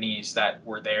B2B companies that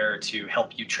were there to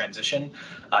help you transition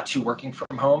to working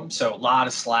from home. So a lot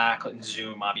of Slack and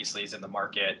Zoom obviously is in the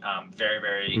market, very,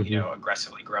 very,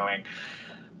 aggressively growing.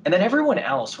 And then everyone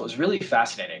else, what was really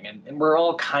fascinating, and we're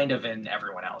all kind of in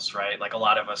everyone else, right? Like a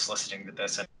lot of us listening to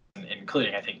this, and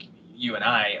including, I think, you and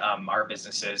I, our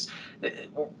businesses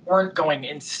weren't going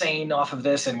insane off of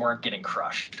this and weren't getting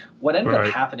crushed. What ended up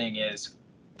happening is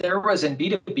there was in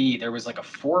B2B, there was like a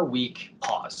 4-week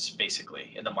pause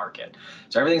basically in the market.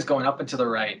 So everything's going up and to the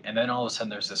right. And then all of a sudden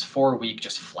there's this 4-week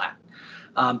just flat.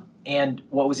 And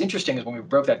what was interesting is when we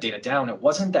broke that data down, it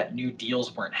wasn't that new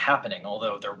deals weren't happening,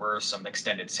 although there were some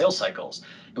extended sales cycles.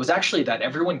 It was actually that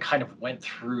everyone kind of went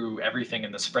through everything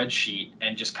in the spreadsheet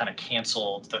and just kind of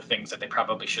canceled the things that they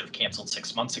probably should have canceled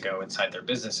 6 months ago inside their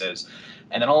businesses.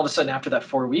 And then all of a sudden after that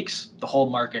 4 weeks, the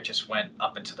whole market just went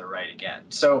up and to the right again.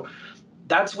 So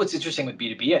that's what's interesting with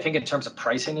B2B. I think in terms of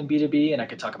pricing in B2B, and I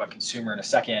could talk about consumer in a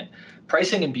second,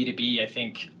 pricing in B2B, I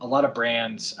think a lot of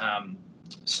brands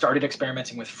started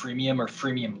experimenting with freemium or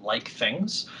freemium-like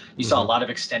things. You saw a lot of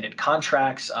extended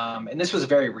contracts, and this was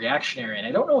very reactionary. And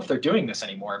I don't know if they're doing this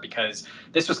anymore because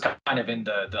this was kind of in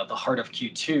the heart of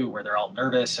Q2 where they're all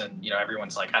nervous and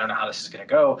everyone's like, I don't know how this is going to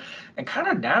go. And kind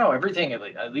of now everything,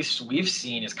 at least we've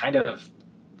seen, is kind of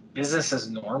business as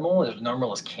normal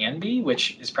as can be,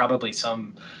 which is probably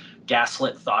some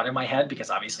gaslit thought in my head because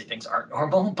obviously things aren't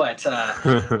normal. But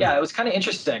yeah, it was kind of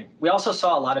interesting. We also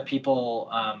saw a lot of people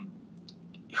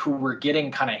who were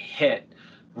getting kind of hit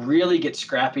really get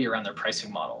scrappy around their pricing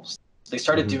models. They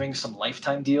started doing some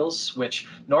lifetime deals, which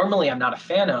normally I'm not a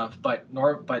fan of, but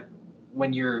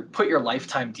when you put your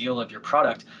lifetime deal of your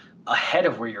product ahead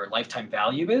of where your lifetime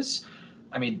value is,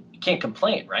 I mean, you can't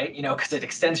complain, right? Because it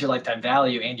extends your lifetime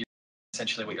value and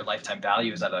essentially what your lifetime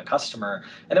value is out of the customer.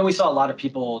 And then we saw a lot of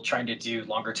people trying to do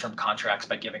longer term contracts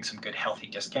by giving some good healthy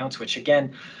discounts, which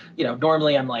again,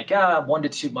 normally I'm like, 1 to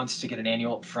 2 months to get an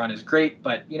annual upfront is great,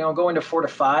 but going to 4 to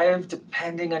 5,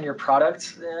 depending on your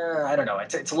product, I don't know.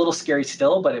 It's a little scary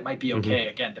still, but it might be okay,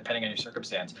 again, depending on your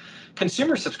circumstance.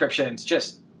 Consumer subscriptions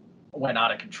just went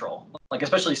out of control, like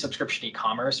especially subscription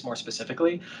e-commerce more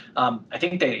specifically. I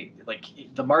think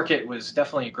the market was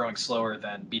definitely growing slower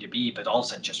than B2B, but all of a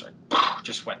sudden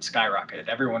just went skyrocketed.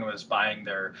 Everyone was buying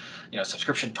their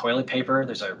subscription toilet paper.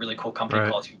 There's a really cool company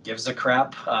called Who Gives a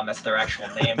Crap. That's their actual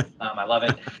name. I love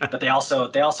it. But they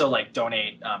also like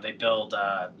donate. They build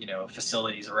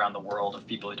facilities around the world of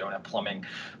people who don't have plumbing.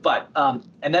 But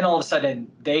and then all of a sudden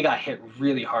they got hit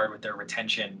really hard with their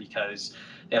retention because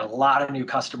they had a lot of new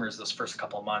customers those first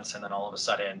couple of months, and then all of a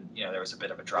sudden, there was a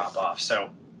bit of a drop off. So,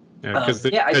 I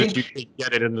think you could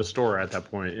get it in the store at that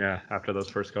point. Yeah, after those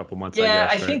first couple of months. Yeah,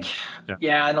 I guess, I think.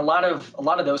 Yeah, and a lot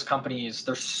of those companies,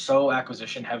 they're so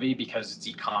acquisition heavy because it's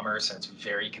e-commerce and it's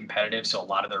very competitive. So a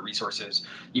lot of their resources,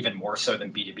 even more so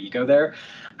than B2B, go there.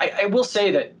 I will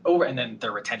say that and then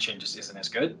their retention just isn't as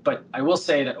good. But I will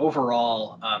say that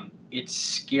overall, it's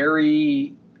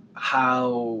scary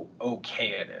how okay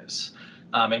it is.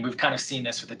 And we've kind of seen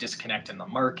this with the disconnect in the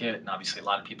market and obviously a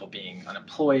lot of people being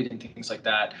unemployed and things like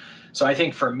that. So I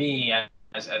think for me,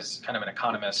 as kind of an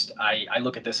economist, I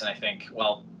look at this and I think,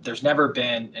 well, there's never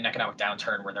been an economic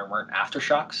downturn where there weren't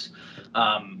aftershocks.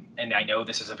 And I know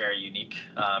this is a very unique,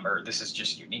 or this is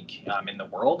just unique in the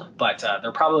world, but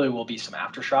there probably will be some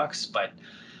aftershocks, but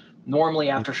normally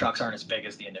aftershocks aren't as big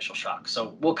as the initial shock.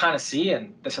 So we'll kind of see.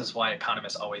 And this is why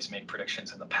economists always make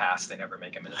predictions in the past. They never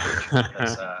make them in the future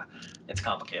because it's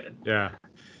complicated. Yeah.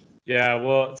 Yeah,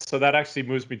 well, so that actually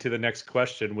moves me to the next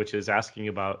question, which is asking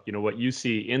about, what you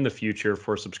see in the future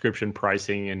for subscription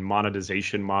pricing and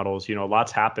monetization models. A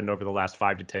lot's happened over the last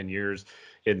 5 to 10 years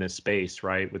in this space,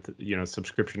 right? With,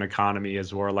 subscription economy, as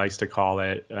Zora likes to call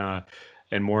it,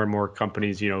 and more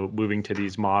companies, moving to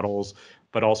these models,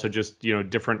 but also just,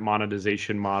 different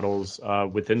monetization models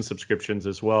within subscriptions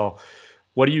as well.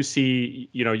 What do you see?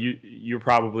 You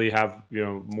probably have,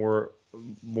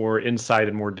 more insight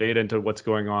and more data into what's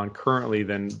going on currently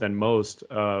than most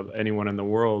anyone in the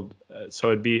world.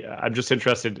 So I'm just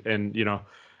interested in,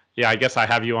 yeah, I guess I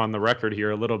have you on the record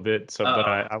here a little bit. So, but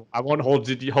I won't hold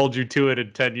you to it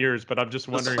in 10 years. But I'm just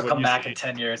wondering what you come back in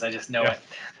 10 years. I just know it.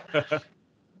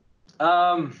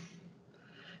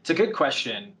 It's a good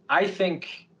question. I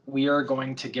think we are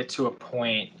going to get to a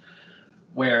point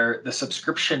where the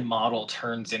subscription model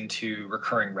turns into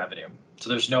recurring revenue. So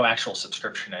there's no actual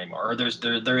subscription anymore, or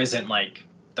there isn't like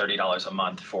 $30 a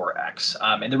month for X.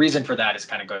 And the reason for that is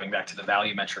kind of going back to the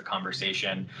value metric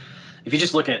conversation. If you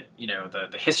just look at,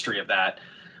 the history of that,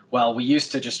 well, we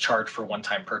used to just charge for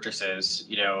one-time purchases,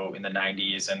 in the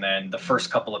 90s, and then the first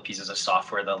couple of pieces of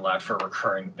software that allowed for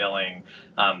recurring billing,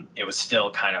 it was still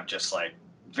kind of just like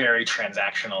very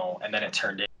transactional, and then it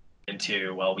turned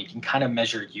into, well, we can kind of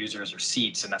measure users or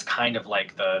seats, and that's kind of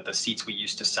like the seats we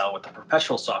used to sell with the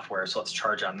perpetual software, so let's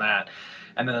charge on that.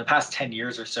 And then the past 10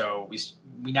 years or so,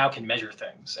 we now can measure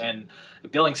things, and the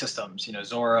billing systems,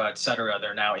 Zora, et cetera,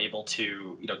 they're now able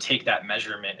to, take that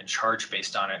measurement and charge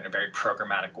based on it in a very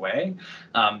programmatic way.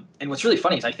 And what's really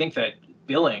funny is I think that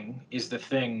billing is the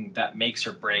thing that makes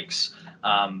or breaks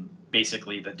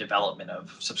basically the development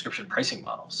of subscription pricing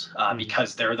models,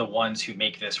 because they're the ones who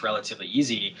make this relatively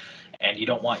easy. And you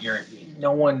don't want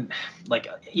no one, like,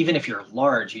 even if you're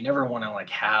large, you never want to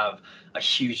like have a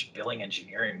huge billing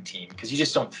engineering team, because you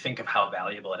just don't think of how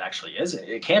valuable it actually is.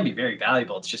 It can be very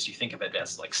valuable. It's just you think of it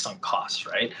as like sunk costs,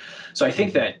 right? So I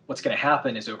think that what's going to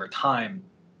happen is over time,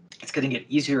 it's going to get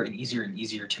easier and easier and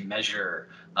easier to measure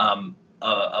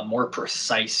a more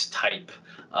precise type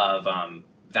of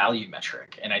value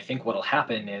metric. And I think what'll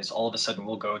happen is all of a sudden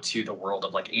we'll go to the world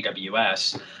of like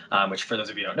AWS, which for those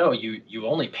of you who don't know, you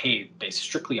only pay based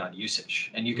strictly on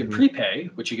usage, and you can prepay,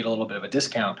 which you get a little bit of a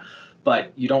discount,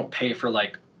 but you don't pay for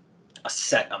like a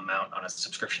set amount on a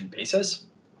subscription basis.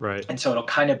 Right. And so it'll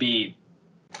kind of be,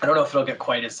 I don't know if it'll get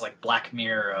quite as like Black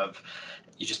Mirror of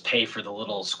you just pay for the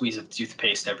little squeeze of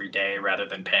toothpaste every day rather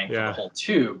than paying for the whole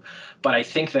tube. But I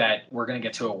think that we're going to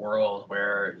get to a world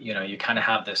where, you kind of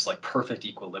have this like perfect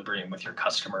equilibrium with your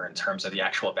customer in terms of the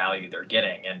actual value they're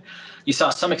getting. And you saw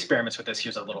some experiments with this.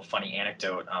 Here's a little funny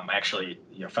anecdote. I actually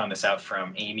found this out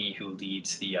from Amy, who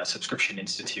leads the Subscription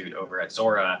Institute over at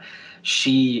Zora.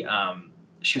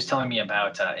 She was telling me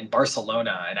about in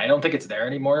Barcelona, and I don't think it's there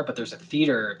anymore, but there's a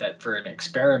theater that for an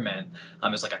experiment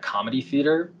is like a comedy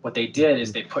theater. What they did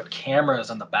is they put cameras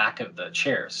on the back of the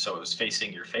chairs, so it was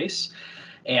facing your face.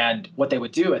 And what they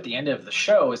would do at the end of the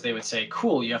show is they would say,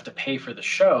 cool, you have to pay for the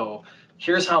show.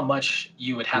 Here's how much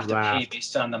you would have to pay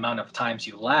based on the amount of times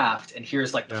you laughed, and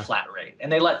here's like the flat rate.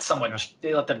 And they let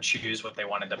them choose what they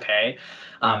wanted to pay.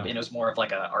 And it was more of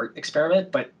like an art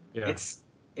experiment, but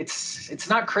it's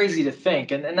not crazy to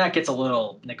think, and that gets a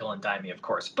little nickel and dimey, of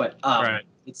course, but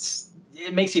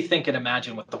it makes you think and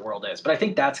imagine what the world is. But I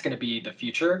think that's going to be the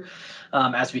future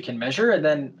as we can measure. And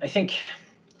then I think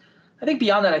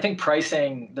beyond that, I think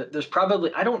pricing, there's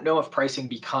probably, I don't know if pricing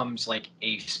becomes like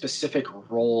a specific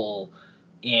role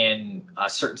in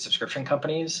certain subscription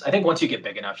companies. I think once you get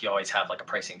big enough, you always have like a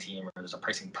pricing team, or there's a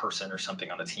pricing person or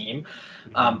something on the team.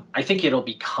 I think it'll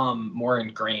become more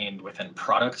ingrained within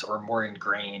products, or more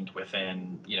ingrained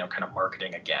within, kind of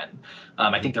marketing again.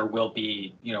 I think there will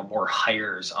be, more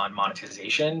hires on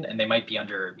monetization, and they might be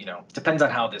under, depends on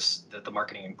how the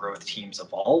marketing and growth teams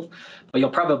evolve, but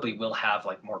you'll probably will have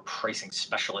like more pricing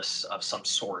specialists of some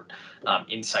sort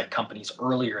inside companies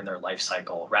earlier in their life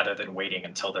cycle, rather than waiting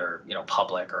until they're,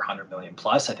 public or 100 million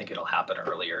plus. I think it'll happen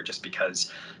earlier, just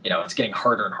because, it's getting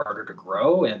harder and harder to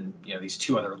grow. And, these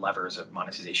two other levers of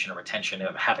monetization and retention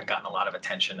haven't gotten a lot of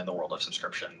attention in the world of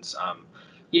subscriptions.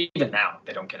 Even now,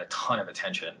 they don't get a ton of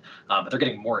attention, but they're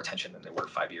getting more attention than they were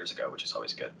 5 years ago, which is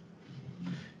always good.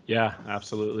 Yeah,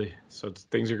 absolutely. So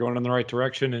things are going in the right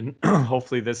direction, and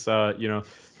hopefully this,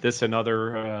 this and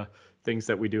other things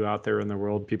that we do out there in the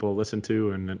world, people listen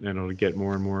to, and it'll get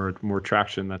more and more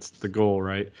traction. That's the goal,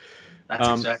 right? That's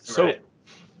exactly right.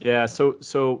 Yeah.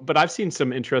 So, but I've seen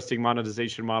some interesting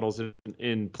monetization models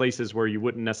in places where you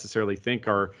wouldn't necessarily think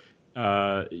are,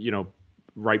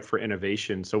 ripe for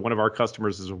innovation. So one of our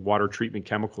customers is a water treatment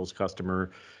chemicals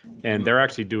customer, and they're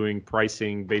actually doing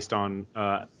pricing based on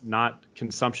not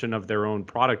consumption of their own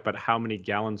product, but how many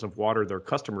gallons of water their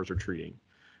customers are treating.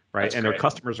 Right. That's and great. Their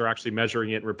customers are actually measuring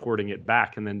it and reporting it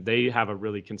back. And then they have a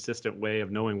really consistent way of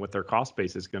knowing what their cost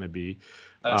base is going to be.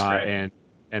 That's great.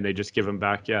 And they just give them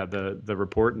back, the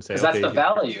report and say, because that's the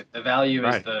value. The value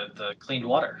is Right. the clean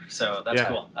water. So that's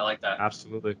cool. I like that.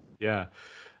 Absolutely. Yeah.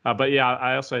 But yeah,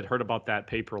 I also had heard about that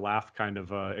pay per laugh kind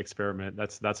of experiment.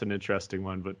 That's an interesting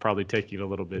one, but probably taking it a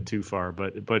little bit too far.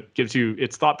 But gives you,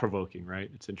 it's thought provoking,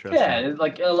 right? It's interesting. Yeah,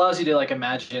 it allows you to like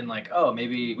imagine like, oh,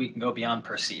 maybe we can go beyond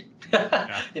per seat.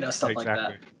 Stuff like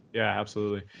that. Yeah,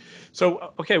 absolutely.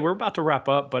 So, okay, we're about to wrap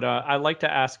up, but I like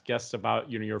to ask guests about,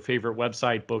 your favorite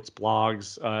website, books,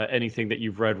 blogs, anything that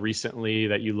you've read recently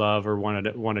that you love or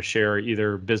want to share,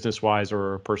 either business-wise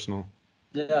or personal.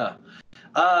 Yeah.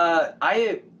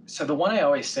 So the one I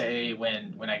always say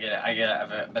when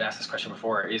I've been asked this question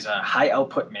before is High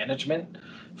Output Management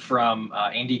from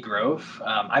Andy Grove.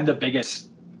 I'm the biggest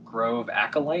Grove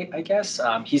acolyte, I guess.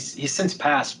 He's since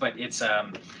passed, but it's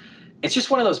just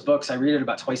one of those books. I read it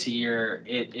about twice a year.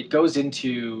 It goes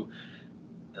into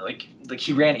like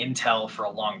he ran Intel for a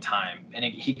long time, and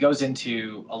he goes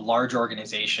into a large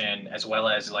organization as well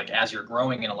as like as you're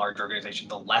growing in a large organization,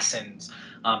 the lessons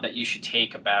that you should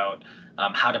take about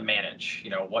how to manage,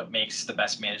 what makes the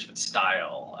best management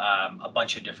style, a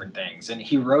bunch of different things. And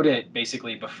he wrote it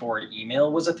basically before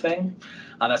email was a thing.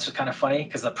 That's kind of funny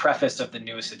because the preface of the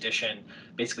newest edition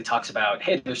basically talks about,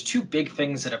 hey, there's two big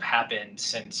things that have happened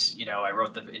since, I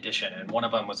wrote the edition. And one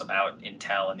of them was about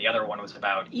Intel and the other one was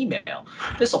about email.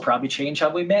 This will probably change how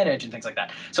we manage and things like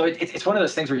that. So it's one of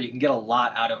those things where you can get a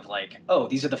lot out of like, oh,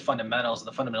 these are the fundamentals and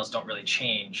the fundamentals don't really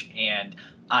change. And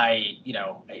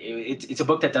it's a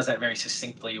book that does that very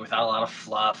succinctly without a lot of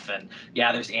fluff. And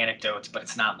yeah, there's anecdotes, but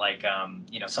it's not like,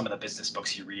 some of the business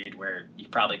books you read where you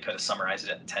probably could have summarized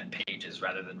it in 10 pages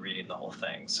rather than reading the whole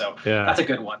thing. So Yeah. that's a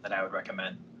good one that I would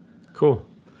recommend. Cool.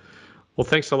 Well,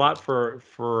 thanks a lot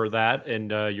for that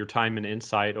and your time and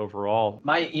insight overall.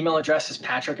 My email address is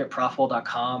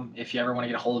patrick@profitwell.com. If you ever want to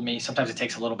get a hold of me, sometimes it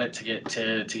takes a little bit to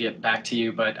get back to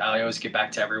you, but I always get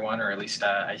back to everyone, or at least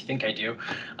I think I do.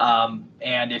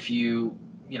 And if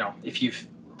you've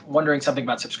wondering something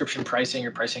about subscription pricing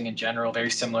or pricing in general,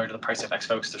 very similar to the Price FX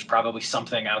folks, there's probably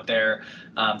something out there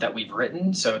that we've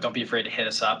written. So don't be afraid to hit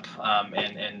us up,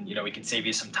 and we can save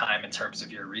you some time in terms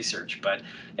of your research. But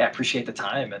yeah, appreciate the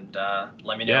time, and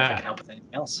let me know if I can help with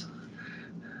anything else.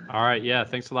 All right. Yeah.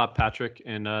 Thanks a lot, Patrick.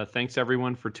 And thanks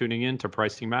everyone for tuning in to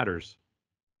Pricing Matters.